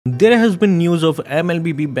There has been news of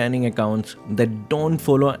MLBB banning accounts that don't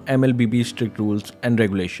follow MLBB strict rules and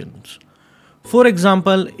regulations. For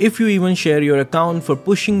example, if you even share your account for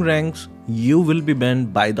pushing ranks, you will be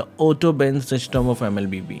banned by the auto ban system of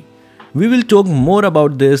MLBB. We will talk more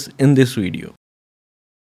about this in this video.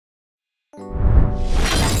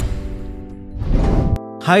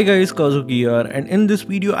 Hi guys, Kazuki here, and in this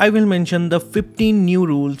video I will mention the 15 new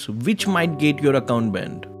rules which might get your account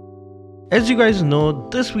banned. As you guys know,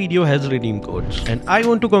 this video has redeem codes and I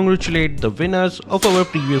want to congratulate the winners of our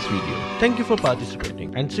previous video. Thank you for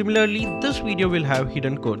participating, and similarly this video will have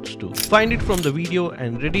hidden codes too. Find it from the video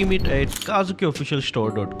and redeem it at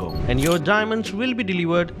kazukiofficialstore.com and your diamonds will be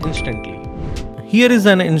delivered instantly. Here is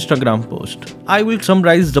an Instagram post. I will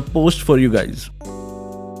summarize the post for you guys.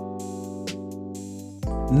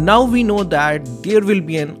 Now we know that there will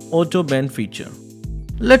be an auto ban feature.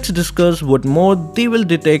 Let's discuss what more they will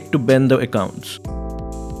detect to ban the accounts.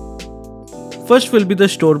 First will be the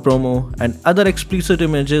store promo and other explicit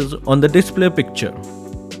images on the display picture.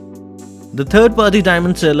 The third-party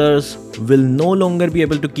diamond sellers will no longer be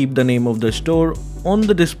able to keep the name of the store on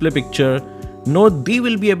the display picture, nor they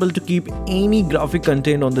will be able to keep any graphic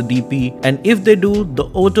content on the DP, and if they do, the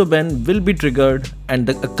auto ban will be triggered and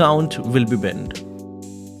the account will be banned.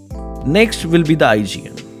 Next will be the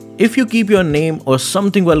IGN. If you keep your name or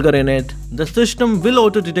something vulgar in it, the system will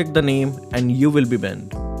auto-detect the name and you will be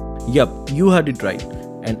banned. Yup, you heard it right.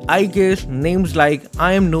 And I guess names like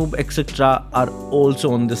I am noob etc. are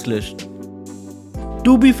also on this list.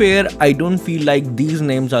 To be fair, I don't feel like these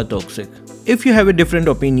names are toxic. If you have a different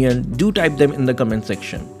opinion, do type them in the comment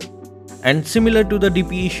section. And similar to the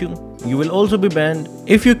DP issue, you will also be banned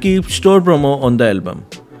if you keep store promo on the album.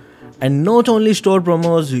 And not only store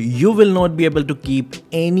promos, you will not be able to keep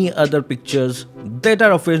any other pictures that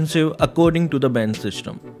are offensive according to the ban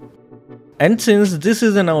system. And since this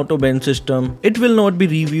is an auto ban system, it will not be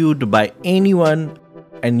reviewed by anyone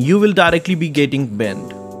and you will directly be getting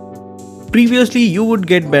banned. Previously, you would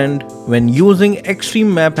get banned when using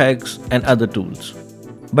extreme map hacks and other tools.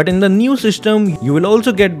 But in the new system, you will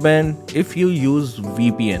also get banned if you use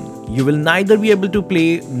VPN. You will neither be able to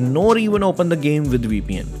play nor even open the game with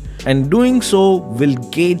VPN. And doing so will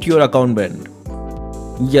get your account banned.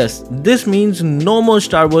 Yes, this means no more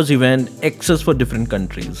Star Wars event access for different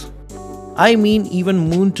countries. I mean,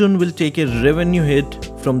 even Moonton will take a revenue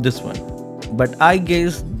hit from this one. But I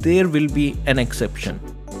guess there will be an exception.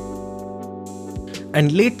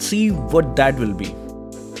 And let's see what that will be.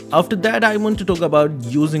 After that, I want to talk about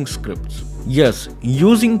using scripts. Yes,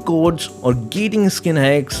 using codes or getting skin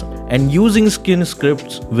hacks and using skin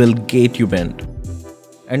scripts will get you banned.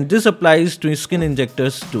 And this applies to skin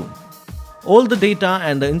injectors too. All the data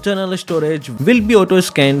and the internal storage will be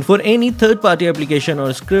auto-scanned for any third-party application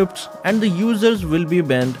or scripts, and the users will be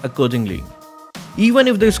banned accordingly. Even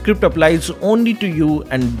if the script applies only to you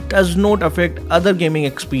and does not affect other gaming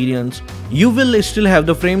experience, you will still have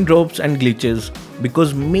the frame drops and glitches,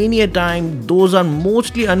 because many a time those are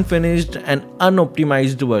mostly unfinished and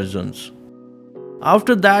unoptimized versions.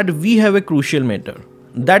 After that, we have a crucial matter.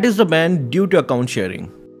 That is the ban due to account sharing.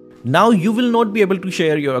 Now you will not be able to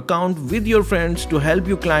share your account with your friends to help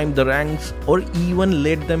you climb the ranks or even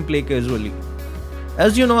let them play casually.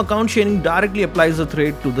 As you know, account sharing directly applies a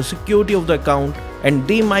threat to the security of the account, and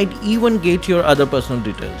they might even get your other personal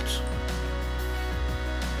details.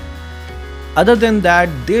 Other than that,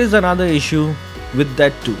 there is another issue with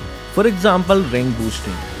that too. For example, rank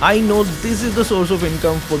boosting. I know this is the source of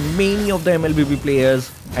income for many of the MLBB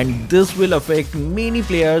players, and this will affect many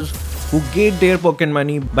players who get their pocket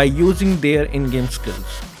money by using their in-game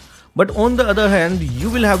skills. But on the other hand, you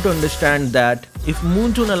will have to understand that if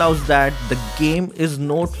Moonton allows that, the game is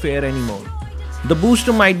not fair anymore. The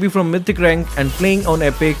booster might be from Mythic rank and playing on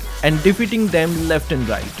Epic and defeating them left and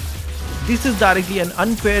right. This is directly an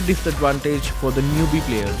unfair disadvantage for the newbie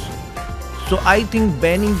players. So I think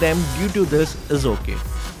banning them due to this is okay.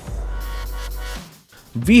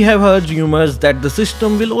 We have heard rumors that the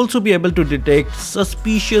system will also be able to detect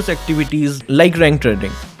suspicious activities like rank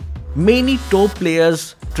trading. Many top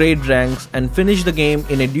players trade ranks and finish the game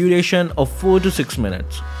in a duration of 4 to 6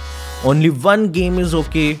 minutes. Only one game is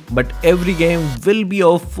okay, but every game will be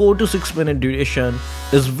of 4 to 6 minute duration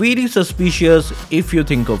is very suspicious if you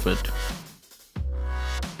think of it.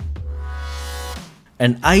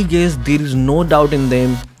 And I guess there is no doubt in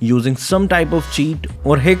them using some type of cheat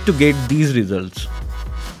or hack to get these results.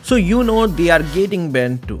 So you know they are getting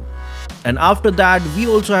banned too. And after that, we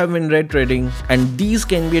also have win rate trading, and these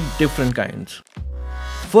can be different kinds.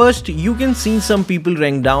 First, you can see some people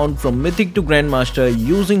rank down from Mythic to Grandmaster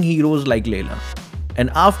using heroes like Layla. And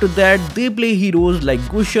after that, they play heroes like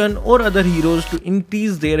Gushan or other heroes to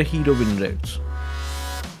increase their hero win rates.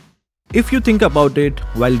 If you think about it,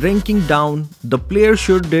 while ranking down, the player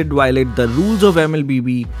did violate the rules of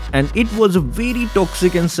MLBB, and it was a very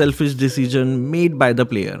toxic and selfish decision made by the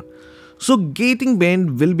player. So getting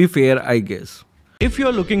banned will be fair, I guess. If you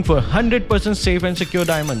are looking for 100% safe and secure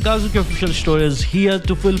diamond, Kazuki official store is here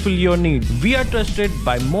to fulfill your need. We are trusted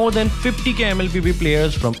by more than 50k MLBB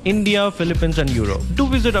players from India, Philippines and Europe. Do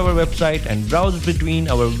visit our website and browse between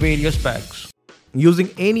our various packs. Using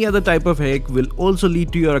any other type of hack will also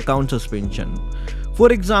lead to your account suspension.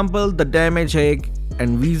 For example, the damage hack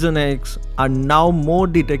and vision hacks are now more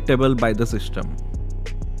detectable by the system.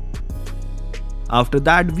 After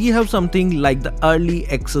that, we have something like the early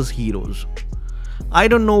access heroes. I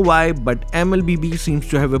don't know why, but MLBB seems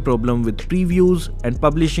to have a problem with previews and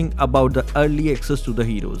publishing about the early access to the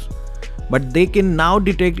heroes. But they can now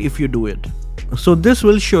detect if you do it. So this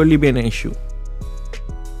will surely be an issue.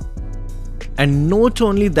 And not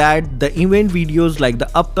only that, the event videos like the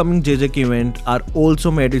upcoming JJK event are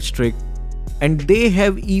also made it strict. And they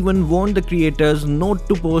have even warned the creators not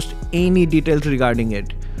to post any details regarding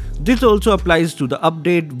it. This also applies to the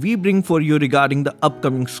update we bring for you regarding the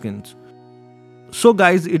upcoming skins. So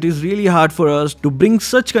guys, it is really hard for us to bring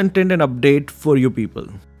such content and update for you people.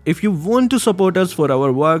 If you want to support us for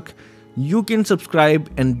our work, you can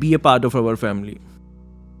subscribe and be a part of our family.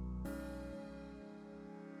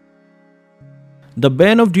 The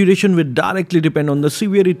ban of duration will directly depend on the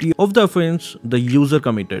severity of the offense the user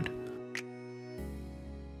committed.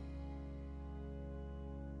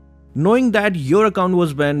 Knowing that your account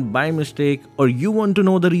was banned by mistake or you want to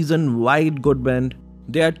know the reason why it got banned,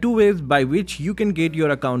 there are two ways by which you can get your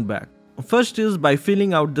account back. First is by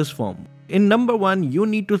filling out this form. In number 1, you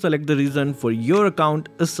need to select the reason for your account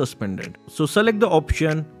is suspended. So select the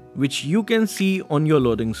option which you can see on your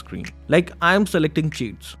loading screen. Like I am selecting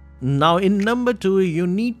cheats. Now in number 2, you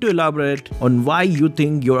need to elaborate on why you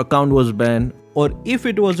think your account was banned, or if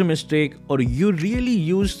it was a mistake or you really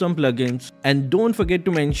used some plugins, and don't forget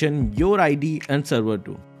to mention your ID and server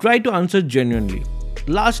too. Try to answer genuinely.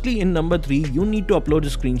 Lastly, in number 3, you need to upload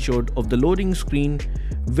a screenshot of the loading screen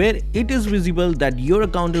where it is visible that your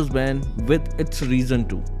account is banned with its reason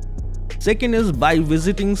too. Second is by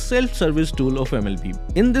visiting self-service tool of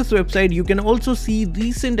MLBB. In this website, you can also see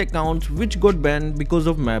recent accounts which got banned because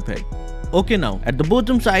of map hack. Okay, now at the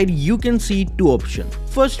bottom side you can see two options.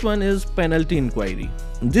 First one is penalty inquiry.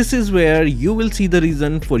 This is where you will see the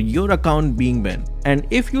reason for your account being banned, and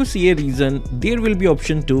if you see a reason, there will be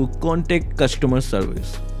option to contact customer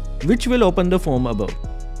service, which will open the form above.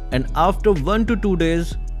 And after 1 to 2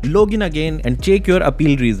 days, log in again and check your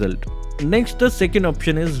appeal result. Next, the second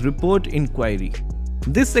option is report inquiry.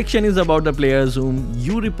 This section is about the players whom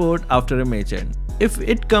you report after a match end. If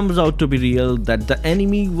it comes out to be real that the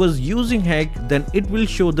enemy was using hack, then it will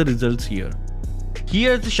show the results here.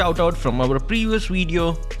 Here's a shout out from our previous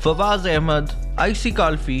video: Fawaz Ahmed, IC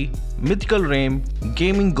Kalfi, Mythical Ram,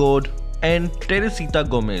 Gaming God and Teresita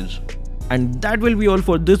Gomez. And that will be all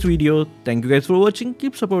for this video. Thank you guys for watching.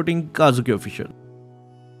 Keep supporting Kazuki Official.